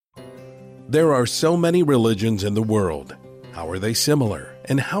There are so many religions in the world. How are they similar,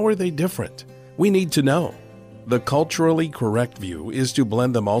 and how are they different? We need to know. The culturally correct view is to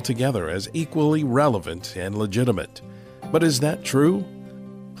blend them all together as equally relevant and legitimate. But is that true?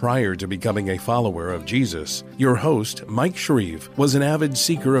 Prior to becoming a follower of Jesus, your host, Mike Shreve, was an avid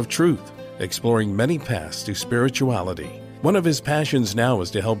seeker of truth, exploring many paths to spirituality. One of his passions now is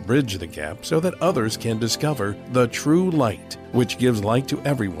to help bridge the gap so that others can discover the true light, which gives light to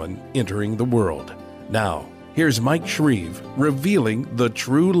everyone entering the world. Now, here's Mike Shreve revealing the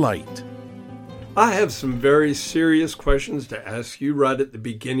true light. I have some very serious questions to ask you right at the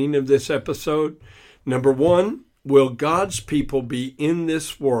beginning of this episode. Number one, will God's people be in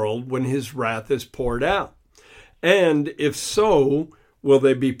this world when his wrath is poured out? And if so, will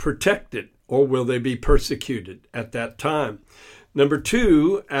they be protected or will they be persecuted at that time? Number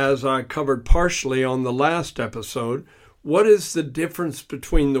two, as I covered partially on the last episode, what is the difference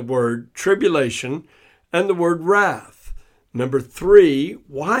between the word tribulation and the word wrath? Number three,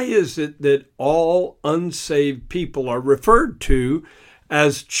 why is it that all unsaved people are referred to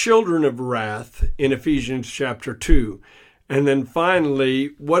as children of wrath in Ephesians chapter 2? And then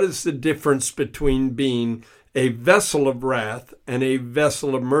finally, what is the difference between being a vessel of wrath and a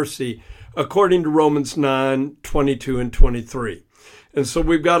vessel of mercy, according to Romans 9:22 and 23. And so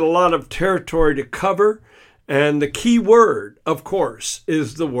we've got a lot of territory to cover, and the key word, of course,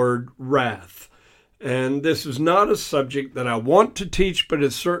 is the word wrath. And this is not a subject that I want to teach, but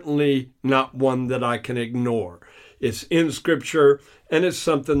it's certainly not one that I can ignore. It's in Scripture, and it's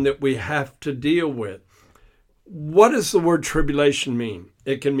something that we have to deal with. What does the word tribulation mean?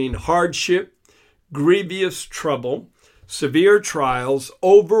 It can mean hardship, grievous trouble, severe trials,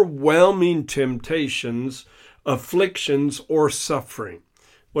 overwhelming temptations, afflictions, or suffering.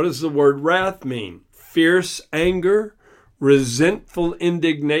 What does the word wrath mean? Fierce anger, resentful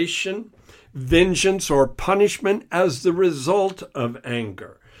indignation, vengeance or punishment as the result of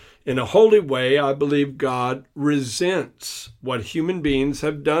anger. In a holy way, I believe God resents what human beings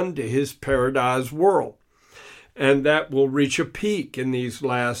have done to his paradise world. And that will reach a peak in these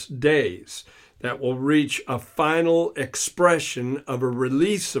last days. That will reach a final expression of a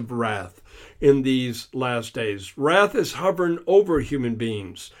release of wrath in these last days. Wrath is hovering over human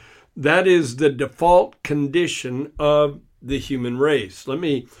beings. That is the default condition of the human race. Let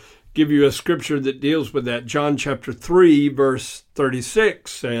me give you a scripture that deals with that. John chapter 3, verse 36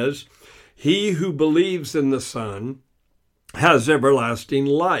 says, "He who believes in the Son has everlasting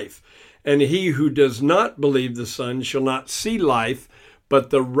life, and he who does not believe the Son shall not see life, but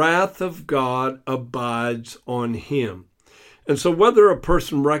the wrath of God abides on him." And so whether a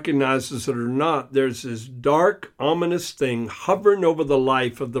person recognizes it or not, there's this dark, ominous thing hovering over the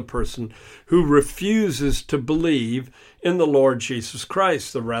life of the person who refuses to believe in the Lord Jesus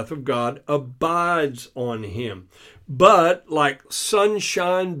Christ. The wrath of God abides on him. But like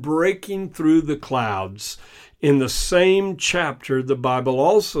sunshine breaking through the clouds, in the same chapter, the Bible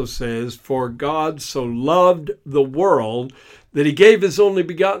also says, "For God so loved the world that he gave his only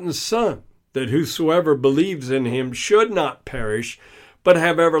begotten Son, that whosoever believes in him should not perish, but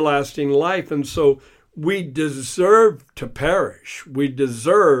have everlasting life." And so we deserve to perish. We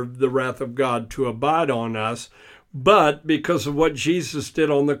deserve the wrath of God to abide on us. But because of what Jesus did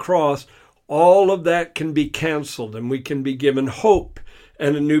on the cross, all of that can be canceled and we can be given hope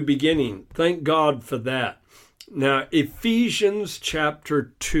and a new beginning. Thank God for that. Now, Ephesians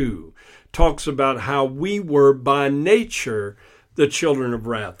chapter 2 talks about how we were by nature the children of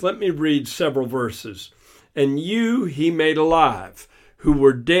wrath. Let me read several verses. "And you he made alive, who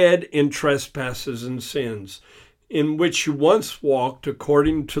were dead in trespasses and sins, in which you once walked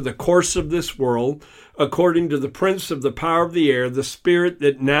according to the course of this world, according to the prince of the power of the air, the spirit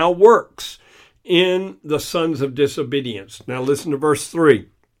that now works in the sons of disobedience." Now listen to verse 3.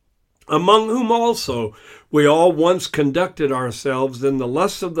 "Among whom also we all once conducted ourselves in the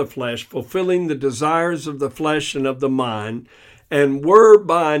lusts of the flesh, fulfilling the desires of the flesh and of the mind, and were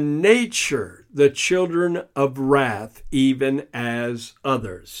by nature the children of wrath, even as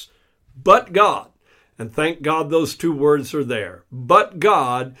others. But God," and thank God those two words are there, "but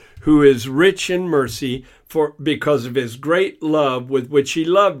God, who is rich in mercy, because of his great love with which he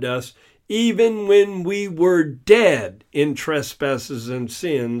loved us, even when we were dead in trespasses and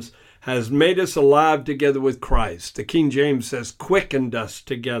sins, has made us alive together with Christ." The King James says, "quickened us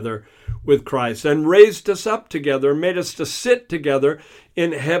together with Christ, and raised us up together, and made us to sit together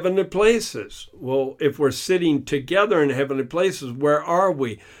in heavenly places." Well, if we're sitting together in heavenly places, where are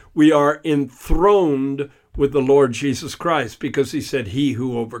we? We are enthroned with the Lord Jesus Christ, because he said, he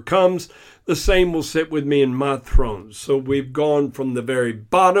who overcomes, the same will sit with me in my throne. So we've gone from the very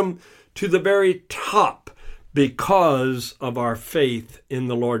bottom to the very top because of our faith in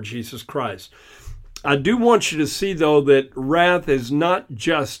the Lord Jesus Christ. I do want you to see, though, that wrath is not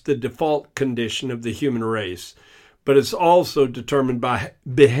just the default condition of the human race, but it's also determined by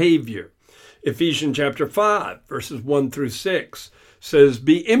behavior. Ephesians chapter 5, verses 1 through 6 says,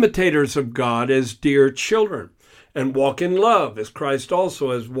 be imitators of God as dear children, and walk in love as Christ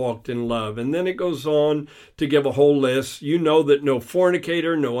also has walked in love. And then it goes on to give a whole list. You know that no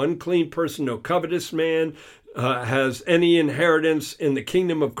fornicator, no unclean person, no covetous man has any inheritance in the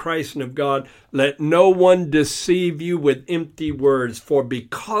kingdom of Christ and of God. Let no one deceive you with empty words, for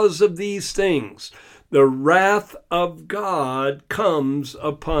because of these things, the wrath of God comes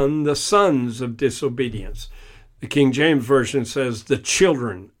upon the sons of disobedience. The King James Version says the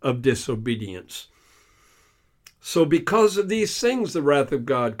children of disobedience. So because of these things, the wrath of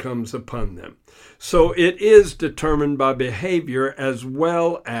God comes upon them. So it is determined by behavior as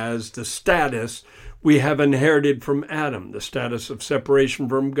well as the status we have inherited from Adam, the status of separation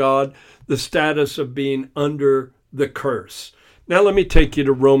from God, the status of being under the curse. Now let me take you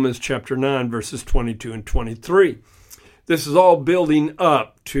to Romans chapter 9, verses 22 and 23. This is all building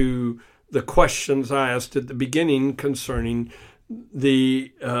up to the questions I asked at the beginning concerning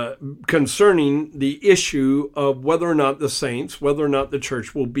the issue of whether or not the saints, whether or not the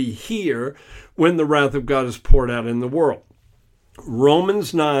church will be here when the wrath of God is poured out in the world.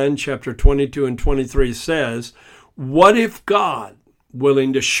 Romans 9, chapter 22 and 23 says, what if God,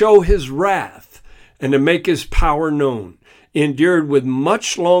 willing to show his wrath and to make his power known, endured with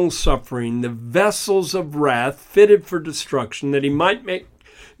much long suffering the vessels of wrath fitted for destruction, that he might make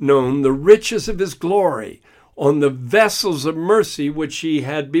known the riches of his glory on the vessels of mercy which he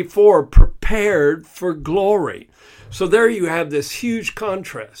had before prepared for glory. So there you have this huge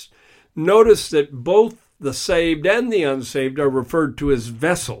contrast. Notice that both the saved and the unsaved are referred to as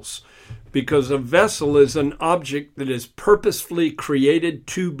vessels, because a vessel is an object that is purposefully created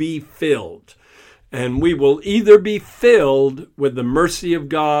to be filled. And we will either be filled with the mercy of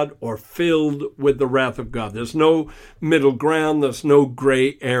God or filled with the wrath of God. There's no middle ground. There's no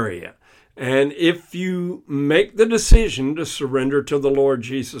gray area. And if you make the decision to surrender to the Lord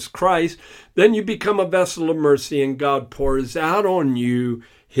Jesus Christ, then you become a vessel of mercy and God pours out on you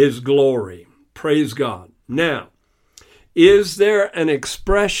his glory. Praise God. Now, is there an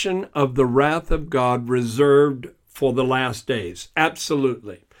expression of the wrath of God reserved for the last days?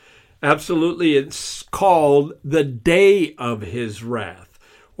 Absolutely. Absolutely. It's called the day of his wrath.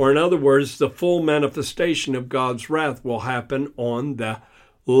 Or in other words, the full manifestation of God's wrath will happen on the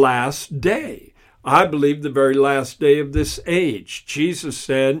last day. I believe the very last day of this age. Jesus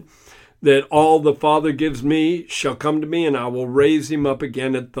said that all the Father gives me shall come to me, and I will raise him up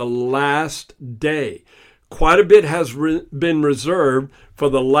again at the last day. Quite a bit has been reserved for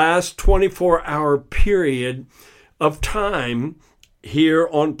the last 24-hour period of time here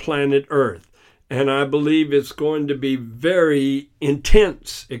on planet Earth. And I believe it's going to be very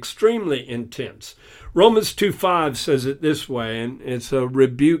intense, extremely intense. Romans 2:5 says it this way, and it's a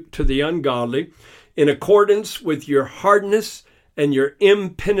rebuke to the ungodly. In accordance with your hardness and your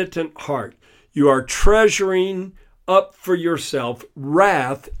impenitent heart, you are treasuring up for yourself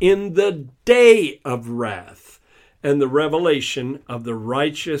wrath in the day of wrath and the revelation of the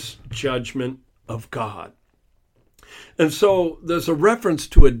righteous judgment of God. And so there's a reference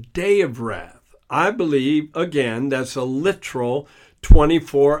to a day of wrath. I believe, again, that's a literal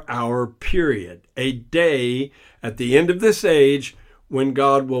 24-hour period, a day at the end of this age when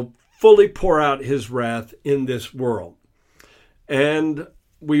God will fully pour out his wrath in this world. And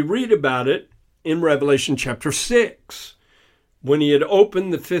we read about it in Revelation chapter 6, when he had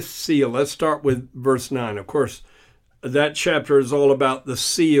opened the fifth seal. Let's start with verse 9. Of course, that chapter is all about the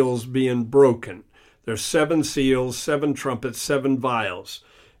seals being broken. There's 7 seals, 7 trumpets, 7 vials.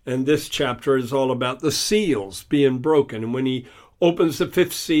 And this chapter is all about the seals being broken. And when he opens the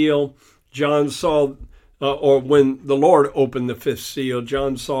fifth seal, John saw, when the Lord opened the fifth seal,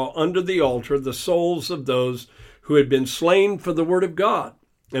 John saw under the altar the souls of those who had been slain for the word of God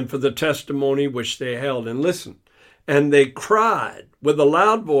and for the testimony which they held. And listen, and they cried with a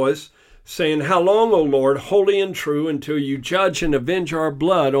loud voice, saying, how long, O Lord, holy and true, until you judge and avenge our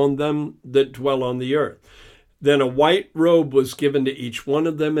blood on them that dwell on the earth? Then a white robe was given to each one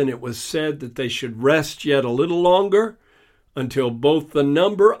of them, and it was said that they should rest yet a little longer, until both the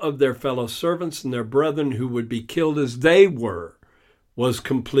number of their fellow servants and their brethren who would be killed as they were was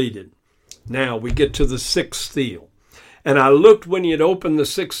completed. Now we get to the sixth seal. And I looked when he had opened the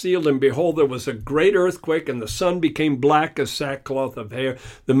sixth seal, and behold, there was a great earthquake, and the sun became black as sackcloth of hair.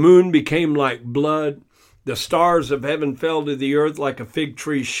 The moon became like blood. The stars of heaven fell to the earth like a fig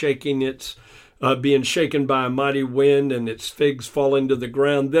tree being shaken by a mighty wind, and its figs falling to the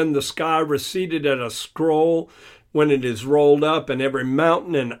ground. Then the sky receded at a scroll when it is rolled up, and every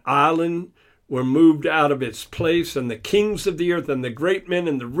mountain and island were moved out of its place, and the kings of the earth, and the great men,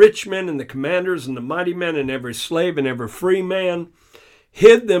 and the rich men, and the commanders, and the mighty men, and every slave, and every free man,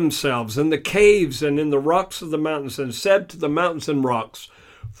 hid themselves in the caves and in the rocks of the mountains, and said to the mountains and rocks,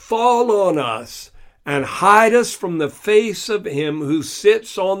 Fall on us, and hide us from the face of him who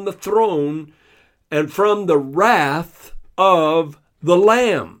sits on the throne, and from the wrath of the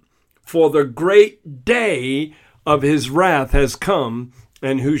Lamb. For the great day of his wrath has come,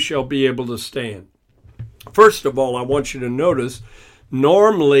 and who shall be able to stand? First of all, I want you to notice,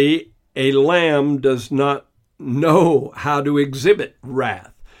 normally a lamb does not know how to exhibit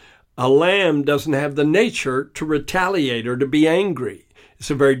wrath. A lamb doesn't have the nature to retaliate or to be angry.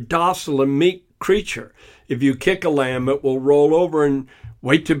 It's a very docile and meek creature. If you kick a lamb, it will roll over and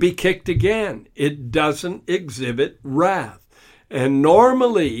wait to be kicked again. It doesn't exhibit wrath. And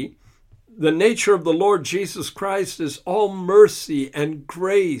normally, the nature of the Lord Jesus Christ is all mercy and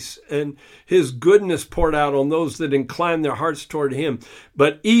grace and his goodness poured out on those that incline their hearts toward him.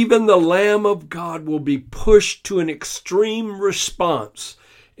 But even the Lamb of God will be pushed to an extreme response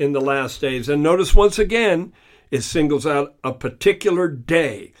in the last days. And notice once again, it singles out a particular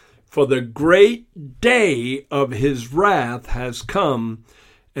day. For the great day of his wrath has come,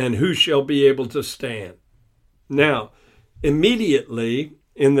 and who shall be able to stand? Now, immediately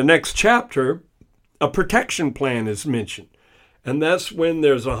in the next chapter, a protection plan is mentioned. And that's when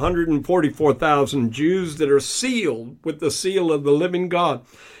there's 144,000 Jews that are sealed with the seal of the living God.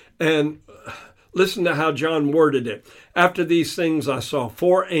 And listen to how John worded it. After these things, I saw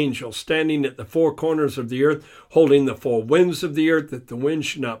 4 angels standing at the 4 corners of the earth, holding the 4 winds of the earth, that the wind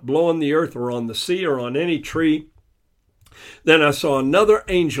should not blow on the earth or on the sea or on any tree. Then I saw another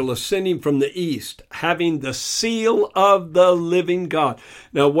angel ascending from the east, having the seal of the living God.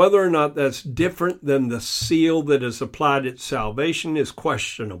 Now, whether or not that's different than the seal that is applied at salvation is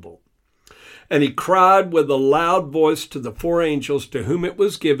questionable. And he cried with a loud voice to the 4 angels to whom it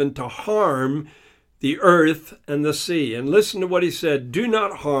was given to harm the earth and the sea. And listen to what he said, Do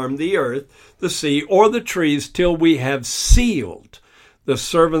not harm the earth, the sea, or the trees till we have sealed the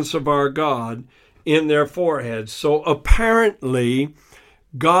servants of our God in their foreheads. So apparently,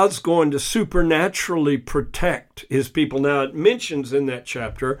 God's going to supernaturally protect his people. Now, it mentions in that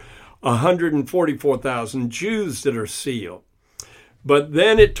chapter 144,000 Jews that are sealed. But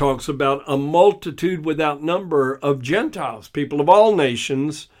then it talks about a multitude without number of Gentiles, people of all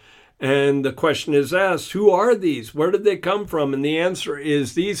nations. And the question is asked, who are these? Where did they come from? And the answer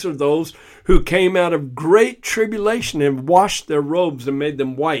is, these are those who came out of great tribulation and washed their robes and made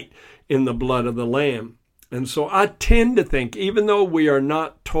them white in the blood of the Lamb. And so I tend to think, even though we are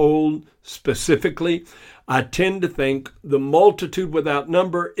not told specifically, I tend to think the multitude without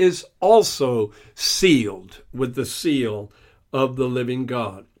number is also sealed with the seal of the living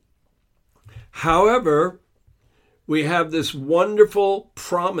God. However, we have this wonderful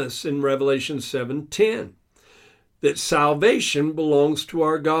promise in Revelation 7:10 that salvation belongs to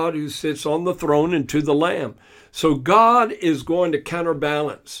our God who sits on the throne and to the Lamb. So God is going to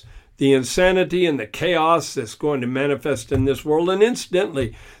counterbalance the insanity and the chaos that's going to manifest in this world. And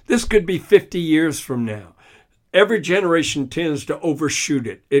incidentally, this could be 50 years from now. Every generation tends to overshoot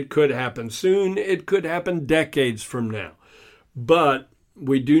it. It could happen soon. It could happen decades from now. But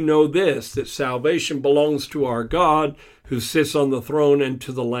we do know this, that salvation belongs to our God who sits on the throne and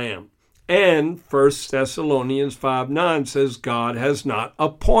to the Lamb. And 1 Thessalonians 5:9 says, God has not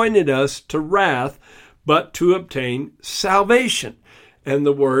appointed us to wrath, but to obtain salvation. And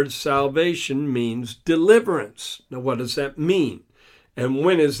the word salvation means deliverance. Now, what does that mean? And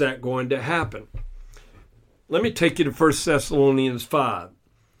when is that going to happen? Let me take you to 1 Thessalonians 5.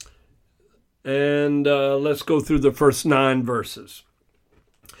 And let's go through the first 9 verses.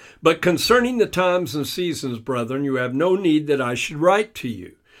 But concerning the times and seasons, brethren, you have no need that I should write to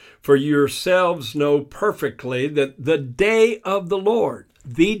you. For yourselves know perfectly that the day of the Lord,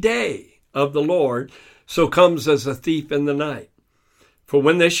 so comes as a thief in the night. For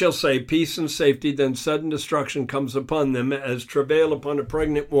when they shall say peace and safety, then sudden destruction comes upon them as travail upon a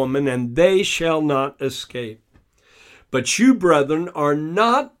pregnant woman, and they shall not escape. But you, brethren, are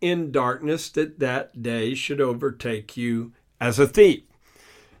not in darkness, that that day should overtake you as a thief.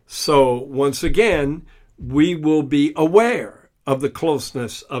 So, once again, we will be aware of the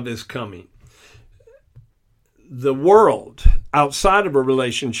closeness of his coming. the world outside of a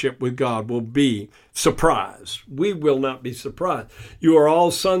relationship with God will be surprised. We will not be surprised. You are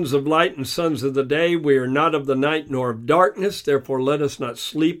all sons of light and sons of the day. We are not of the night nor of darkness. Therefore, let us not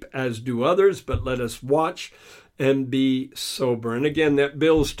sleep as do others, but let us watch and be sober. And again, that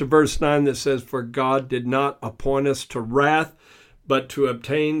builds to verse 9 that says, for God did not appoint us to wrath, but to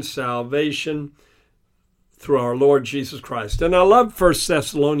obtain salvation through our Lord Jesus Christ. And I love 1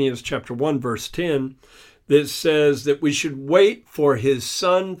 Thessalonians chapter 1, verse 10, that says that we should wait for his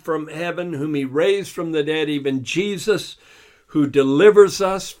Son from heaven, whom he raised from the dead, even Jesus, who delivers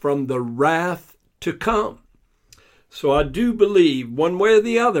us from the wrath to come. So I do believe, one way or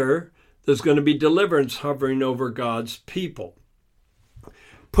the other, there's going to be deliverance hovering over God's people.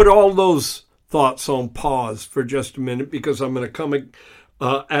 Put all those thoughts on pause for just a minute, because I'm going to come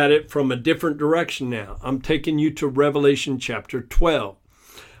at it from a different direction now. I'm taking you to Revelation chapter 12.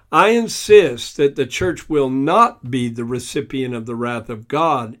 I insist that the church will not be the recipient of the wrath of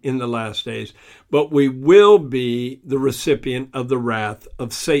God in the last days, but we will be the recipient of the wrath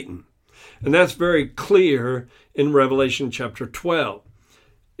of Satan. And that's very clear in Revelation chapter 12.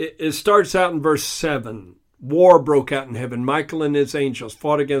 It starts out in verse 7. War broke out in heaven. Michael and his angels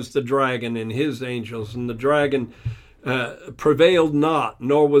fought against the dragon and his angels, and the dragon prevailed not,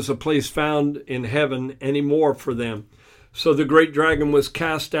 nor was a place found in heaven any more for them. So the great dragon was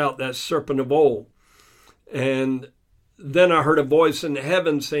cast out, that serpent of old. And then I heard a voice in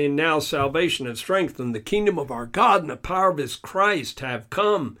heaven saying, now salvation and strength and the kingdom of our God and the power of his Christ have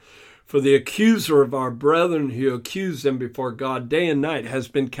come. For the accuser of our brethren who accused them before God day and night has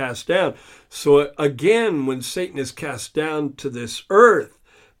been cast down. So again, when Satan is cast down to this earth,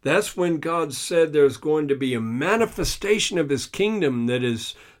 that's when God said there's going to be a manifestation of his kingdom that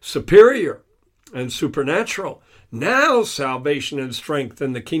is superior and supernatural. Now salvation and strength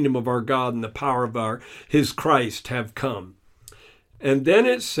and the kingdom of our God and the power of his Christ have come. And then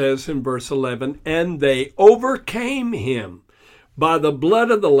it says in verse 11, and they overcame him by the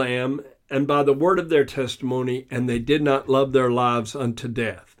blood of the Lamb and by the word of their testimony, and they did not love their lives unto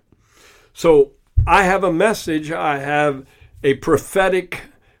death. So I have a message, I have a prophetic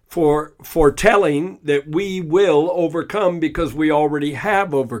foretelling that we will overcome, because we already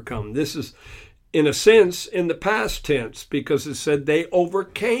have overcome. This is, in a sense, in the past tense, because it said they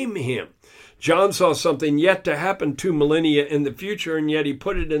overcame him. John saw something yet to happen 2 millennia in the future, and yet he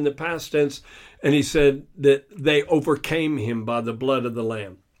put it in the past tense, and he said that they overcame him by the blood of the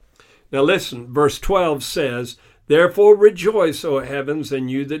Lamb. Now listen, verse 12 says, therefore rejoice, O heavens, and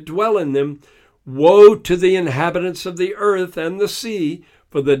you that dwell in them. Woe to the inhabitants of the earth and the sea,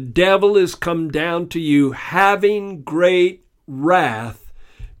 for the devil is come down to you, having great wrath,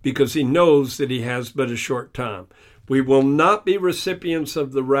 because he knows that he has but a short time. We will not be recipients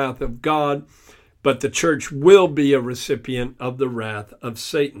of the wrath of God, but the church will be a recipient of the wrath of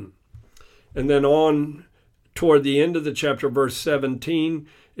Satan. And then on toward the end of the chapter, verse 17,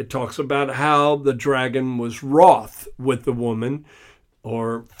 it talks about how the dragon was wroth with the woman,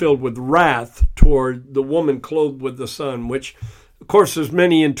 or filled with wrath toward the woman clothed with the sun, which, of course, there's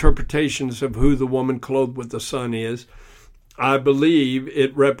many interpretations of who the woman clothed with the sun is. I believe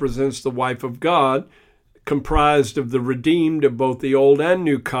it represents the wife of God, comprised of the redeemed of both the Old and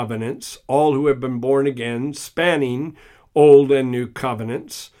New Covenants, all who have been born again, spanning Old and New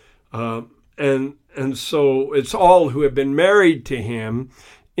Covenants. And so it's all who have been married to him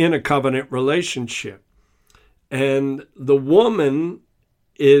in a covenant relationship. And the woman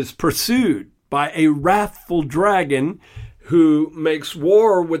is pursued by a wrathful dragon who makes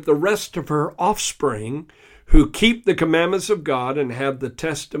war with the rest of her offspring, who keep the commandments of God and have the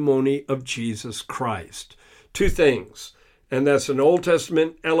testimony of Jesus Christ. Two things, and that's an Old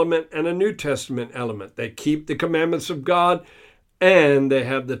Testament element and a New Testament element. They keep the commandments of God and they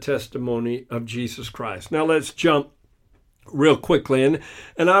have the testimony of Jesus Christ. Now let's jump real quickly.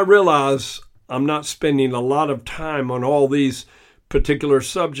 And I realize I'm not spending a lot of time on all these particular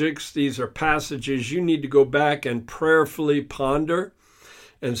subjects. These are passages you need to go back and prayerfully ponder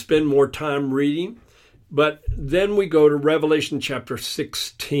and spend more time reading. But then we go to Revelation chapter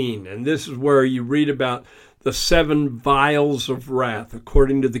 16, and this is where you read about the 7 vials of wrath,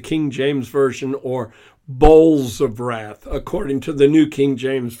 according to the King James Version, or bowls of wrath, according to the New King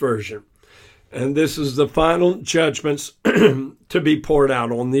James Version. And this is the final judgments to be poured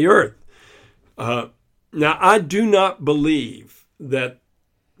out on the earth. Now, I do not believe that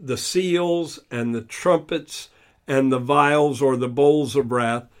the seals and the trumpets and the vials or the bowls of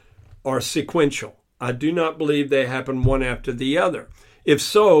wrath are sequential. I do not believe they happen one after the other. If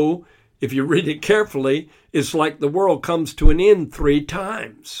so, if you read it carefully, it's like the world comes to an end 3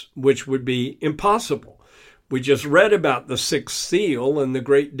 times, which would be impossible. We just read about the sixth seal and the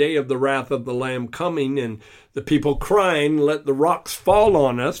great day of the wrath of the Lamb coming, and the people crying, "Let the rocks fall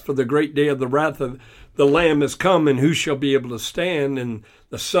on us, for the great day of the wrath of the Lamb has come, and who shall be able to stand?" And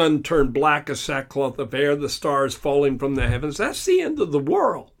the sun turned black as sackcloth of hair, the stars falling from the heavens. That's the end of the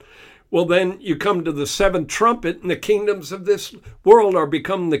world. Well, then you come to the seventh trumpet, and the kingdoms of this world are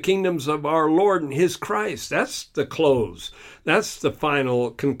become the kingdoms of our Lord and his Christ. That's the close. That's the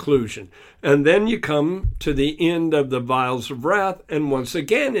final conclusion. And then you come to the end of the vials of wrath, and once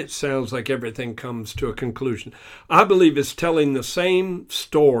again it sounds like everything comes to a conclusion. I believe it's telling the same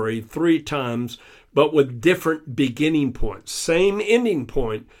story 3 times, but with different beginning points. Same ending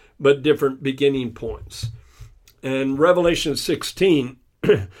point, but different beginning points. And Revelation 16,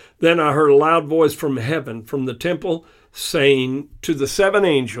 then I heard a loud voice from heaven, from the temple, saying to the 7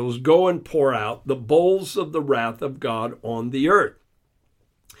 angels, "Go and pour out the bowls of the wrath of God on the earth."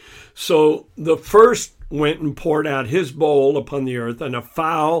 So the first went and poured out his bowl upon the earth, and a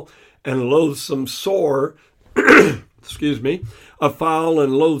foul and loathsome sore, a foul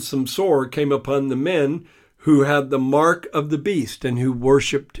and loathsome sore came upon the men who had the mark of the beast and who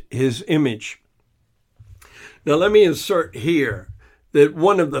worshipped his image. Now let me insert here that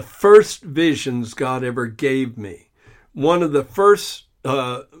one of the first visions God ever gave me, one of the first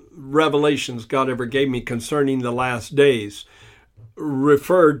revelations God ever gave me concerning the last days,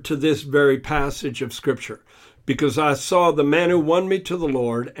 referred to this very passage of Scripture, because I saw the man who won me to the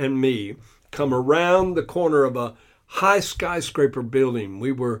Lord and me come around the corner of a high skyscraper building.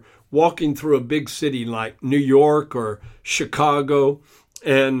 We were walking through a big city like New York or Chicago,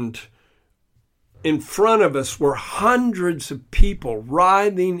 and in front of us were hundreds of people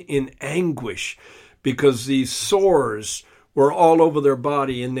writhing in anguish because these sores were all over their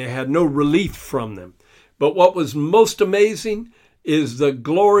body and they had no relief from them. But what was most amazing is the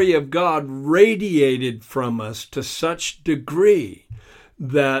glory of God radiated from us to such degree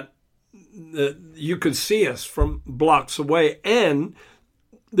that you could see us from blocks away, and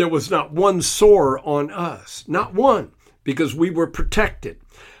there was not one sore on us, not one, because we were protected.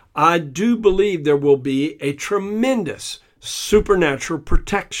 I do believe there will be a tremendous supernatural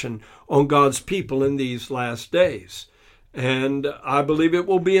protection on God's people in these last days. And I believe it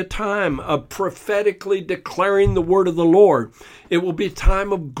will be a time of prophetically declaring the word of the Lord. It will be a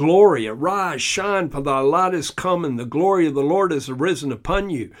time of glory. Arise, shine, for thy light is come, and the glory of the Lord is arisen upon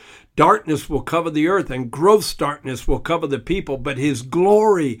you. Darkness will cover the earth, and gross darkness will cover the people, but his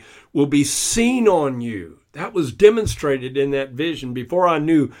glory will be seen on you. That was demonstrated in that vision. Before I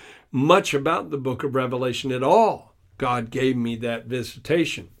knew much about the book of Revelation at all, God gave me that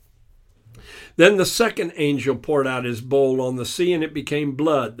visitation. Then the second angel poured out his bowl on the sea, and it became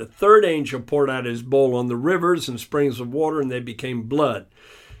blood. The third angel poured out his bowl on the rivers and springs of water, and they became blood.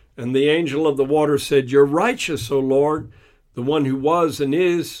 And the angel of the water said, "You're righteous, O Lord, the one who was and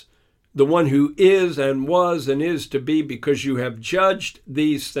is, the one who is and was and is to be, because you have judged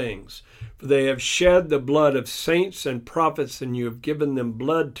these things. For they have shed the blood of saints and prophets, and you have given them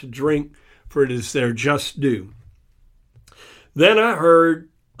blood to drink, for it is their just due." Then I heard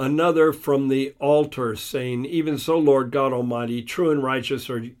another from the altar saying, "Even so, Lord God Almighty, true and righteous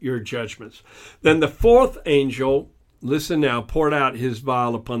are your judgments." Then the fourth angel, listen now, poured out his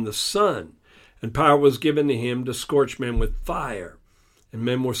vial upon the sun, and power was given to him to scorch men with fire. And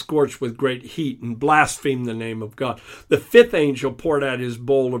men were scorched with great heat and blasphemed the name of God. The fifth angel poured out his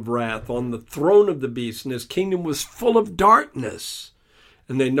bowl of wrath on the throne of the beast, and his kingdom was full of darkness.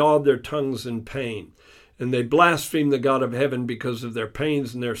 And they gnawed their tongues in pain. And they blasphemed the God of heaven because of their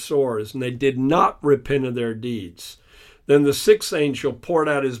pains and their sores, and they did not repent of their deeds. Then the sixth angel poured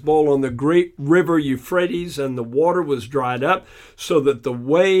out his bowl on the great river Euphrates, and the water was dried up, so that the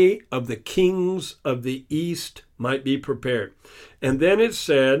way of the kings of the east might be prepared. And then it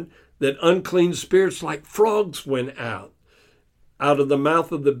said that unclean spirits like frogs went out of the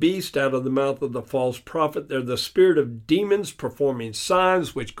mouth of the beast, out of the mouth of the false prophet. They're the spirit of demons performing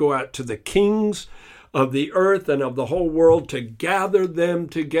signs, which go out to the kings of the earth and of the whole world to gather them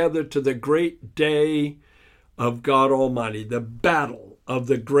together to the great day of God Almighty, the battle of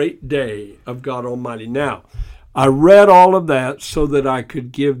the great day of God Almighty. Now, I read all of that so that I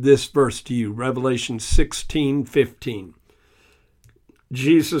could give this verse to you, Revelation 16:15.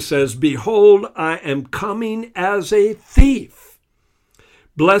 Jesus says, "Behold, I am coming as a thief.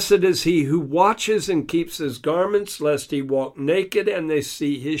 Blessed is he who watches and keeps his garments, lest he walk naked and they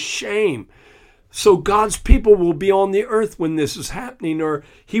see his shame." So God's people will be on the earth when this is happening, or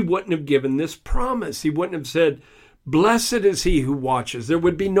he wouldn't have given this promise. He wouldn't have said, "Blessed is he who watches." There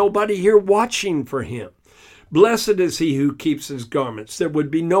would be nobody here watching for him. Blessed is he who keeps his garments. There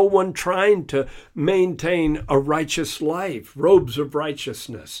would be no one trying to maintain a righteous life, robes of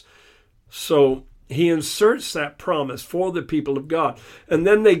righteousness. So he inserts that promise for the people of God. And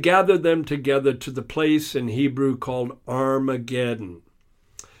then they gather them together to the place in Hebrew called Armageddon.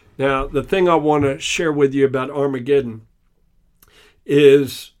 Now, the thing I want to share with you about Armageddon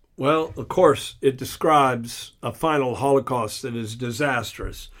is, well, of course, it describes a final Holocaust that is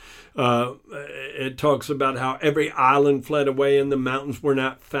disastrous. It talks about how every island fled away and the mountains were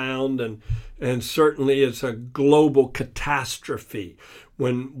not found. And certainly it's a global catastrophe.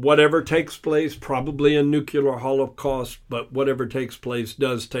 When whatever takes place, probably a nuclear holocaust, but whatever takes place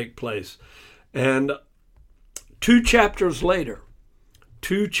does take place. And two chapters later,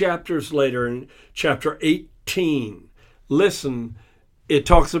 in chapter 18, listen, it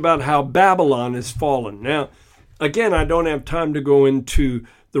talks about how Babylon is fallen. Now, again, I don't have time to go into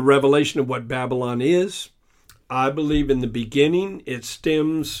the revelation of what Babylon is. I believe in the beginning it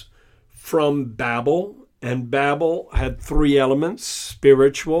stems from Babel. And Babel had three elements: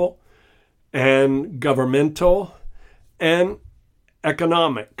 spiritual and governmental and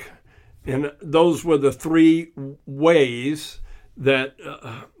economic. And those were the three ways that,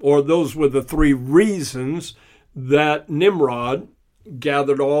 or those were the three reasons that Nimrod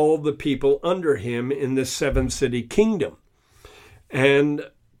gathered all the people under him in the seven-city kingdom.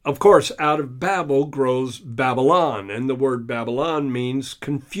 And of course, out of Babel grows Babylon. And the word Babylon means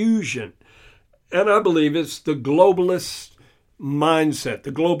confusion. And I believe it's the globalist mindset,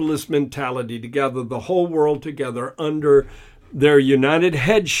 the globalist mentality to gather the whole world together under their united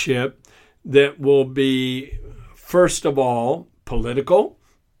headship that will be, first of all, political,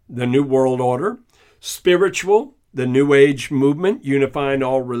 the New World Order, spiritual, the New Age movement, unifying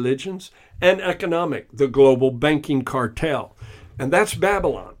all religions, and economic, the global banking cartel. And that's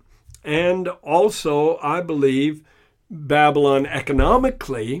Babylon. And also, I believe Babylon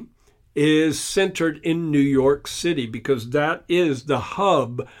economically is centered in New York City, because that is the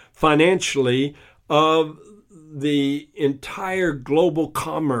hub financially of the entire global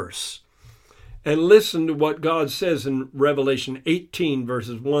commerce. And listen to what God says in Revelation 18,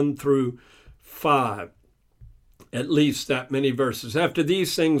 verses 1 through 5. At least that many verses. After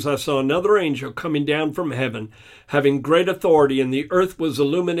these things, I saw another angel coming down from heaven, having great authority, and the earth was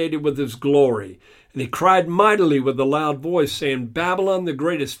illuminated with his glory. And he cried mightily with a loud voice, saying, Babylon the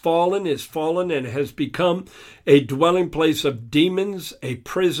great is fallen, and has become a dwelling place of demons, a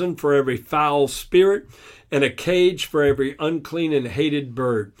prison for every foul spirit, and a cage for every unclean and hated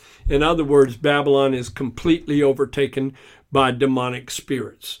bird. In other words, Babylon is completely overtaken by demonic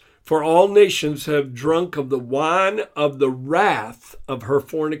spirits. For all nations have drunk of the wine of the wrath of her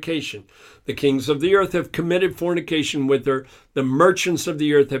fornication. The kings of the earth have committed fornication with her. The merchants of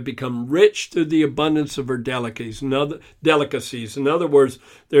the earth have become rich through the abundance of her delicacies. In other words,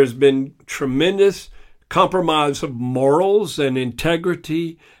 there's been tremendous compromise of morals and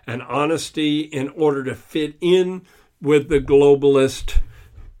integrity and honesty in order to fit in with the globalist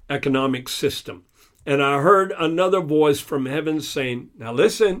economic system. And I heard another voice from heaven saying, now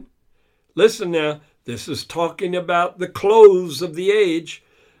listen now, this is talking about the close of the age.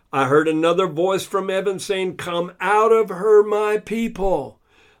 I heard another voice from heaven saying, come out of her, my people,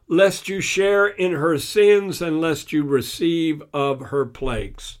 lest you share in her sins and lest you receive of her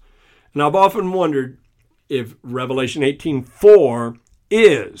plagues. And I've often wondered if Revelation 18:4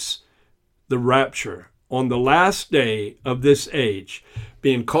 is the rapture on the last day of this age,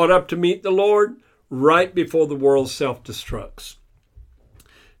 being caught up to meet the Lord right before the world self-destructs.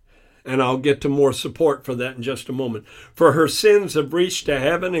 And I'll get to more support for that in just a moment. For her sins have reached to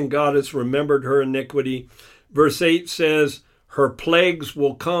heaven, and God has remembered her iniquity. Verse 8 says, her plagues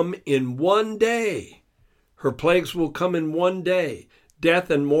will come in one day. Her plagues will come in one day.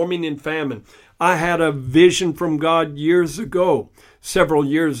 Death and mourning and famine. I had a vision from God several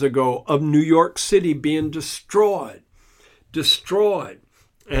years ago, of New York City being destroyed.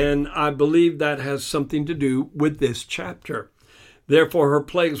 And I believe that has something to do with this chapter. Therefore, her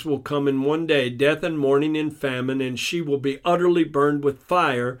plagues will come in one day, death and mourning and famine, and she will be utterly burned with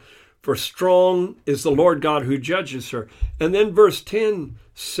fire, for strong is the Lord God who judges her. And then verse 10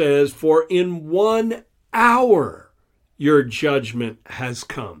 says, for in 1 hour your judgment has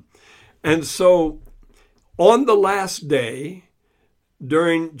come. And so on the last day,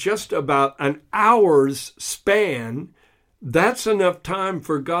 during just about an hour's span, that's enough time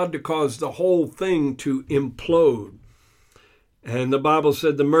for God to cause the whole thing to implode. And the Bible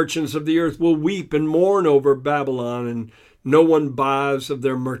said the merchants of the earth will weep and mourn over Babylon, and no one buys of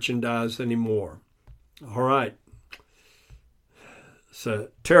their merchandise anymore. All right. It's a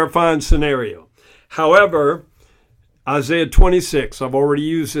terrifying scenario. However, Isaiah 26, I've already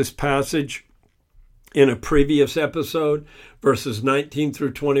used this passage in a previous episode, verses 19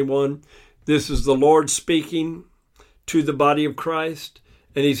 through 21. This is the Lord speaking to the body of Christ.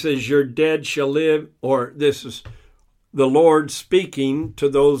 And he says, your dead shall live, or this is the Lord speaking to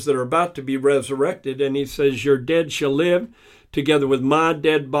those that are about to be resurrected. And he says, your dead shall live, together with my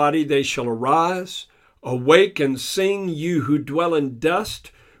dead body they shall arise. Awake and sing, you who dwell in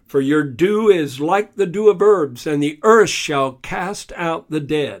dust, for your dew is like the dew of herbs, and the earth shall cast out the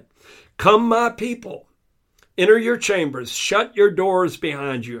dead. Come, my people, enter your chambers, shut your doors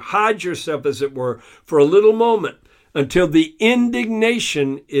behind you, hide yourself, as it were, for a little moment, until the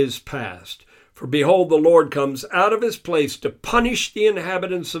indignation is past. For behold, the Lord comes out of his place to punish the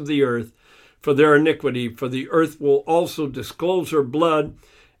inhabitants of the earth for their iniquity, for the earth will also disclose her blood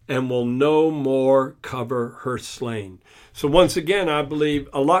and will no more cover her slain. So once again, I believe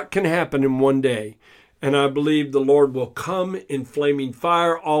a lot can happen in one day. And I believe the Lord will come in flaming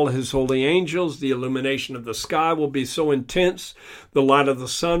fire, all his holy angels. The illumination of the sky will be so intense. The light of the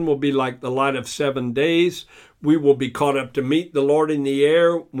sun will be like the light of 7 days. We will be caught up to meet the Lord in the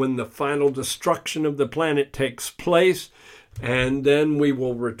air when the final destruction of the planet takes place. And then we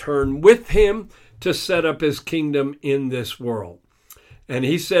will return with him to set up his kingdom in this world. And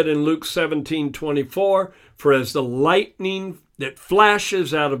he said in Luke 17:24, for as the lightning that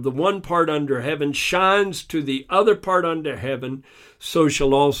flashes out of the one part under heaven shines to the other part under heaven, so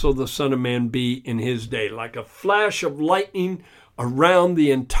shall also the Son of Man be in his day. Like a flash of lightning around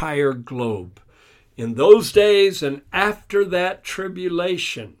the entire globe. In those days and after that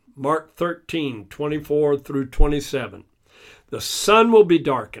tribulation, Mark 13:24 through 27, the sun will be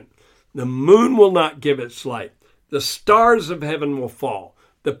darkened, the moon will not give its light, the stars of heaven will fall,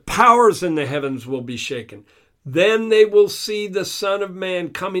 the powers in the heavens will be shaken. Then they will see the Son of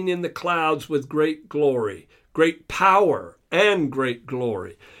Man coming in the clouds with great glory, great power and great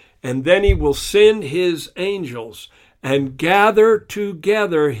glory. And then he will send his angels and gather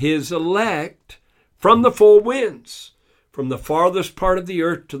together his elect from the four winds, from the farthest part of the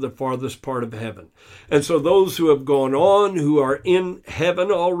earth to the farthest part of heaven. And so those who have gone on, who are in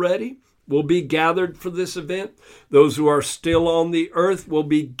heaven already, will be gathered for this event. Those who are still on the earth will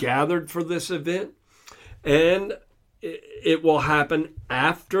be gathered for this event. And it will happen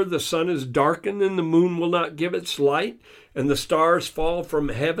after the sun is darkened and the moon will not give its light and the stars fall from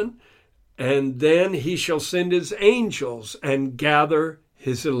heaven. And then he shall send his angels and gather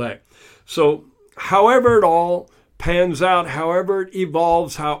his elect. So however it all pans out, however it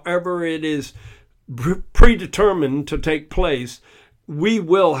evolves, however it is predetermined to take place, we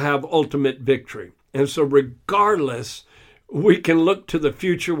will have ultimate victory. And so regardless, we can look to the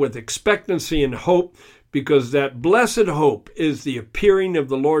future with expectancy and hope, because that blessed hope is the appearing of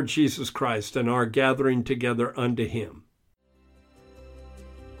the Lord Jesus Christ and our gathering together unto him.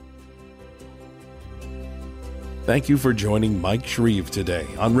 Thank you for joining Mike Shreve today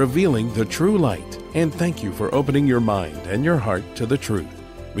on Revealing the True Light, and thank you for opening your mind and your heart to the truth.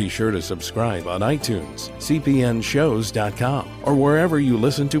 Be sure to subscribe on iTunes, cpnshows.com, or wherever you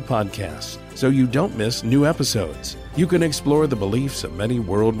listen to podcasts so you don't miss new episodes. You can explore the beliefs of many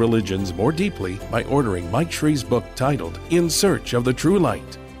world religions more deeply by ordering Mike Shreve's book titled In Search of the True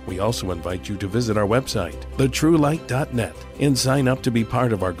Light. We also invite you to visit our website, thetruelight.net, and sign up to be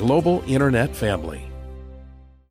part of our global internet family.